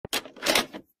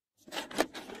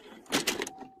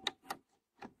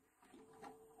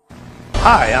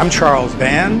Hi, I'm Charles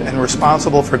Band and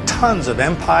responsible for tons of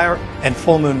Empire and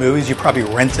Full Moon movies you probably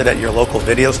rented at your local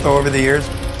video store over the years,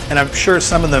 and I'm sure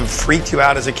some of them freaked you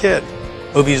out as a kid.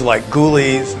 Movies like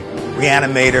Ghoulies,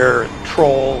 Reanimator, and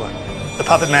Troll, and the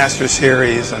Puppet Master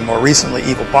series, and more recently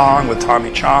Evil Bong with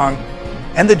Tommy Chong,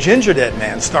 and The Ginger Dead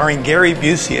Man starring Gary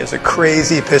Busey as a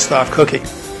crazy pissed off cookie.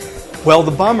 Well,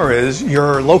 the bummer is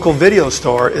your local video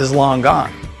store is long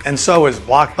gone. And so is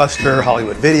Blockbuster,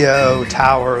 Hollywood Video,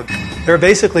 Tower. There are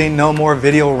basically no more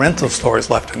video rental stores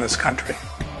left in this country.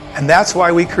 And that's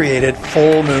why we created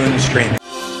Full Moon Streaming.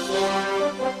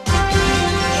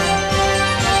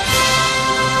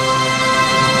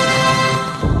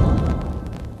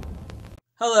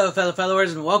 Hello, fellow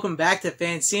followers, and welcome back to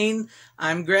FanZcene.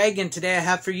 I'm Greg, and today I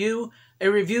have for you a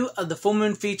review of the Full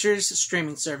Moon Features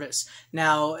streaming service.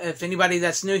 Now, if anybody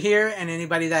that's new here and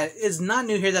anybody that is not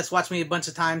new here that's watched me a bunch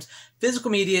of times, physical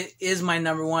media is my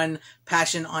 #1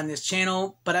 passion on this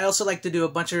channel, but I also like to do a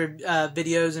bunch of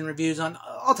videos and reviews on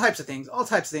all types of things,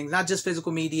 not just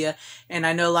physical media. And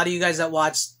I know a lot of you guys that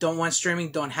watch don't want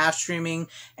streaming, don't have streaming,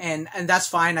 and that's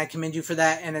fine. I commend you for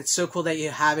that, and it's so cool that you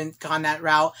haven't gone that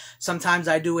route. Sometimes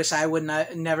I do wish I would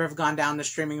never have gone down the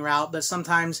streaming route, but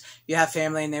sometimes you have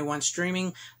family and they want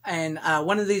streaming. And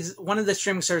one of the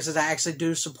streaming services I actually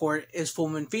do support is Full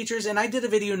Moon Features, and I did a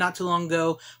video not too long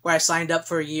ago where I signed up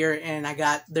for a year and I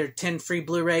got their 10 free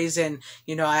Blu-rays, and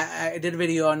you know, I did a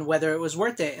video on whether it was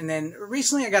worth it. And then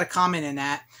recently I got a comment in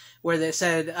that where they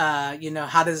said, you know,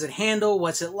 how does it handle?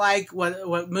 What's it like?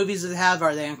 What movies does it have?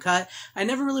 Are they uncut? I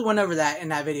never really went over that in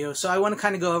that video, so I want to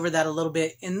kind of go over that a little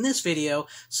bit in this video.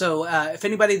 So if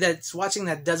anybody that's watching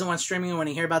that doesn't want streaming and want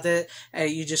to hear about that,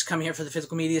 you just come here for the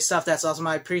physical media stuff, that's awesome.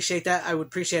 I appreciate that. I would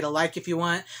appreciate a like if you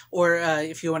want, or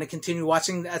if you want to continue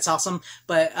watching, that's awesome.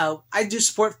 But I do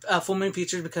support Full Moon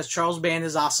Features because Charles Band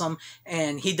is awesome,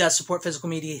 and he does support physical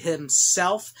media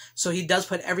himself, so he does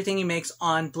put everything he makes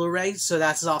on Blu-ray, so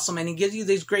that's awesome. And he gives you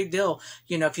these great deal.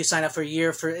 You know, if you sign up for a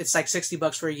year, it's like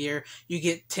 $60 for a year, you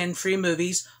get 10 free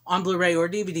movies on Blu-ray or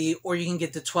DVD, or you can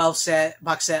get the 12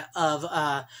 box set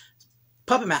of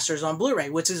Puppet Masters on Blu-ray,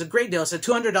 which is a great deal. It's a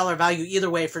 $200 value either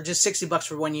way for just $60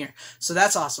 for 1 year. So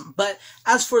that's awesome. But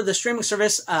as for the streaming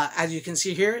service, as you can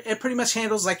see here, it pretty much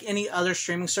handles like any other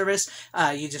streaming service.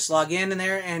 You just log in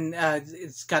there, and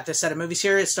it's got this set of movies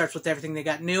here. It starts with everything they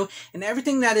got new, and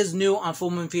everything that is new on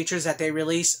Full Moon Features that they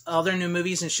release, all their new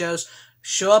movies and shows,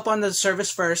 show up on the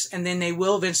service first, and then they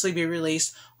will eventually be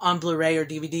released on Blu-ray or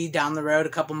DVD down the road a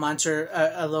couple months or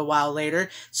a little while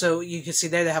later. So you can see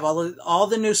there they have all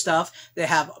the new stuff. They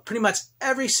have pretty much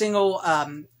every single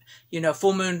you know,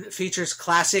 Full Moon Features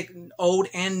classic, old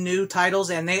and new titles,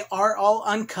 and they are all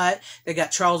uncut. They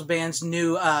got Charles Band's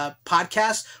new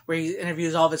podcast where he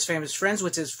interviews all of his famous friends,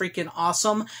 which is freaking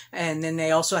awesome. And then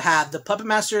they also have the Puppet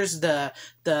Masters, the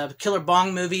Killer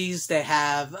Bong movies. They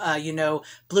have, you know,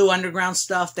 Blue Underground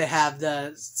stuff. They have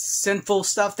the sinful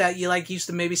stuff that you used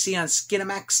to maybe see on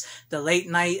Skinamax, the late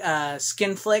night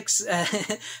skin flicks.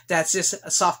 That's just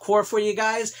a soft core for you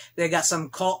guys. They got some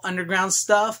cult underground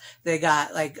stuff. They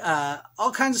got like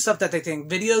all kinds of stuff that they think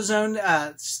Video Zone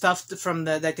stuff from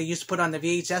that they used to put on the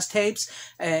VHS tapes,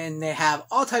 and they have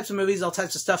all types of movies, all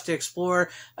types of stuff to explore.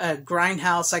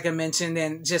 Grindhouse, like I mentioned,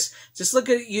 and just look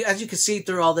at you as you can see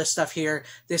through all this stuff here.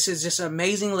 This is just an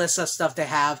amazing list of stuff they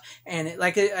have, and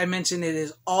like I mentioned, it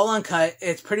is all uncut.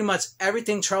 It's pretty much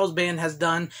everything Charles Band has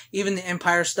done, even the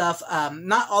Empire stuff.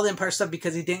 Not all the Empire stuff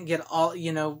because he didn't get all,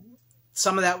 you know,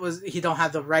 some of that he don't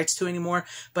have the rights to anymore.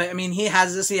 But I mean, he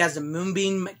has this. He has the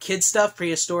Moonbeam Kid stuff,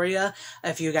 Prehistoria,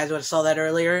 if you guys would have saw that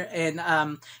earlier. And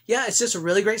yeah, it's just a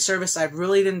really great service. I've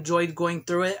really enjoyed going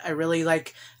through it. I really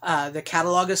like the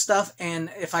catalog of stuff. And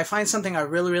if I find something I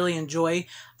really enjoy,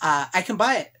 I can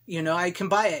buy it. You know, I can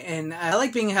buy it. And I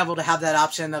like being able to have that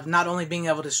option of not only being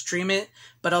able to stream it,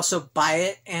 but also buy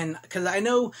it. And because I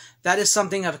know that is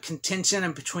something of a contention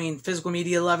in between physical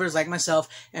media lovers like myself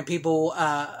and people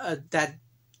that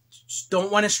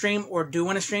don't want to stream or do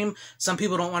want to stream. Some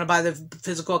people don't want to buy the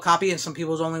physical copy, and some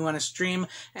people only want to stream.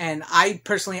 And I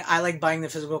personally, I like buying the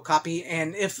physical copy.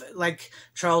 And if, like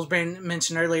Charles Band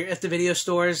mentioned earlier, if the video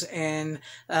stores and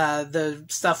the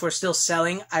stuff were still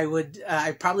selling,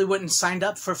 I probably wouldn't signed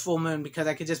up for Full Moon because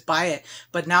I could just buy it.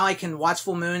 But now I can watch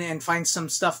Full Moon and find some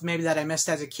stuff maybe that I missed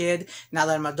as a kid now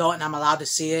that I'm an adult and I'm allowed to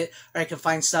see it, or I can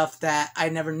find stuff that I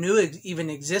never knew even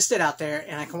existed out there,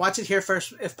 and I can watch it here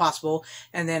first if possible,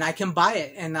 and then and I can buy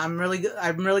it. And I'm really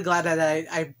glad that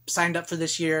I signed up for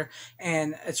this year,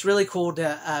 and it's really cool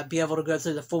to be able to go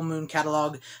through the Full Moon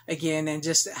catalog again and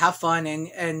just have fun.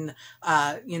 And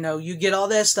you know, you get all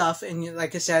that stuff, and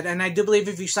like I said, and I do believe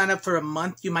if you sign up for a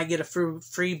month, you might get a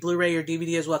free Blu-ray or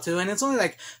DVD as well too. And it's only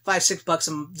like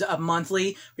 $5-6 a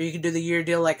monthly, or you can do the year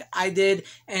deal like I did.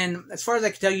 And as far as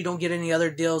I can tell, you don't get any other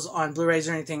deals on Blu-rays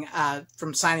or anything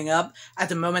from signing up at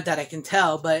the moment that I can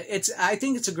tell. But I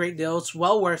think it's a great deal. It's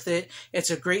well worth it.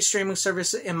 It's a great streaming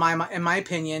service in my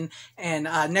opinion. And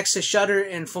next to Shudder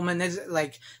and Full Moon,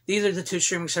 like these are the two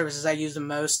streaming services I use the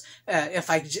most. If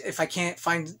I can't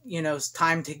find, you know,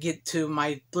 time to get to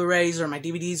my Blu-rays or my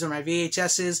DVDs or my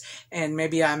VHSs, and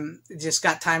maybe I'm just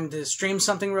got time to stream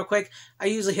something real quick, I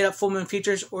usually hit up Full Moon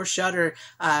Features or Shudder.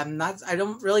 I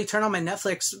don't really turn on my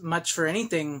Netflix much for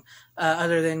anything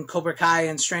other than Cobra Kai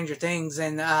and Stranger Things.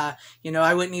 And you know,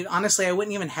 I wouldn't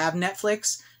even have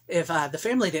Netflix if the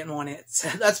family didn't want it. So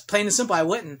that's plain and simple. I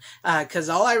wouldn't, because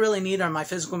all I really need are my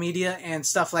physical media and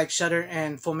stuff like Shudder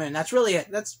and Full Moon. That's really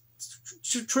it.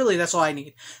 Truly, that's all I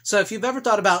need. So if you've ever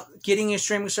thought about getting a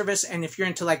streaming service, and if you're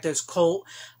into like those cult,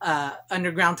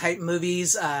 underground type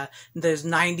movies, those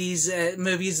 90s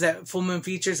movies that Full Moon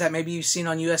features that maybe you've seen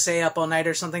on USA Up All Night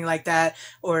or something like that,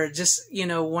 or just, you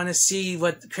know, want to see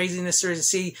what craziness there is to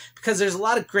see, because there's a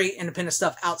lot of great independent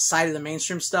stuff outside of the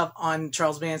mainstream stuff on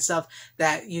Charles Band stuff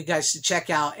that you guys should check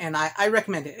out. And I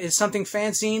recommend it. It's something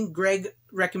FanZcene, Greg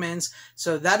recommends.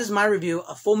 So that is my review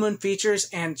of Full Moon Features.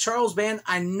 And Charles Band,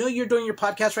 I know you're doing your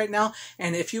podcast right now,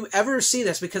 and if you ever see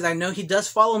this, because I know he does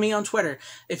follow me on Twitter,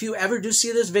 if you ever do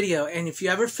see this video, and if you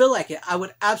ever feel like it, I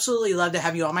would absolutely love to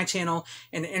have you on my channel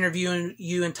and interview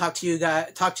you and talk to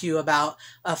you about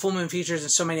Full Moon Features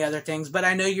and so many other things. But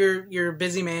I know you're a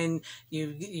busy man.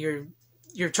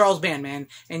 You're Charles Band, man,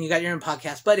 and you got your own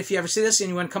podcast. But if you ever see this and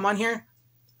you want to come on here,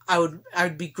 I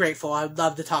would be grateful. I would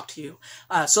love to talk to you.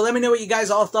 So let me know what you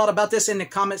guys all thought about this in the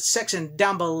comments section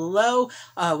down below.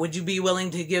 Would you be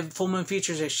willing to give Full Moon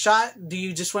Features a shot? Do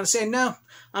you just want to say, no,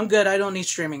 I'm good, I don't need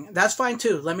streaming? That's fine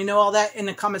too. Let me know all that in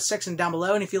the comments section down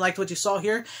below. And if you liked what you saw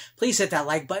here, please hit that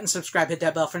like button, subscribe, hit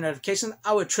that bell for notifications.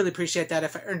 I would truly appreciate that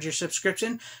if I earned your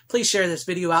subscription. Please share this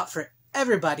video out for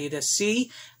everybody to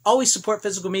see. Always support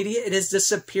physical media. It is the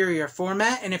superior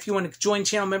format. And if you want to join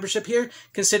channel membership here,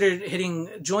 consider hitting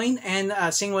join and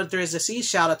seeing what there is to see.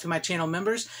 Shout out to my channel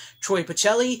members: Troy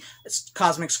Pacelli,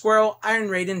 Cosmic Squirrel, Iron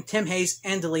Raiden, Tim Hayes,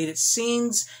 and Deleted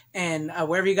Scenes. And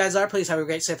wherever you guys are, please have a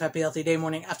great, safe, happy, healthy day,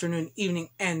 morning, afternoon, evening,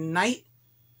 and night.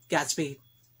 Godspeed.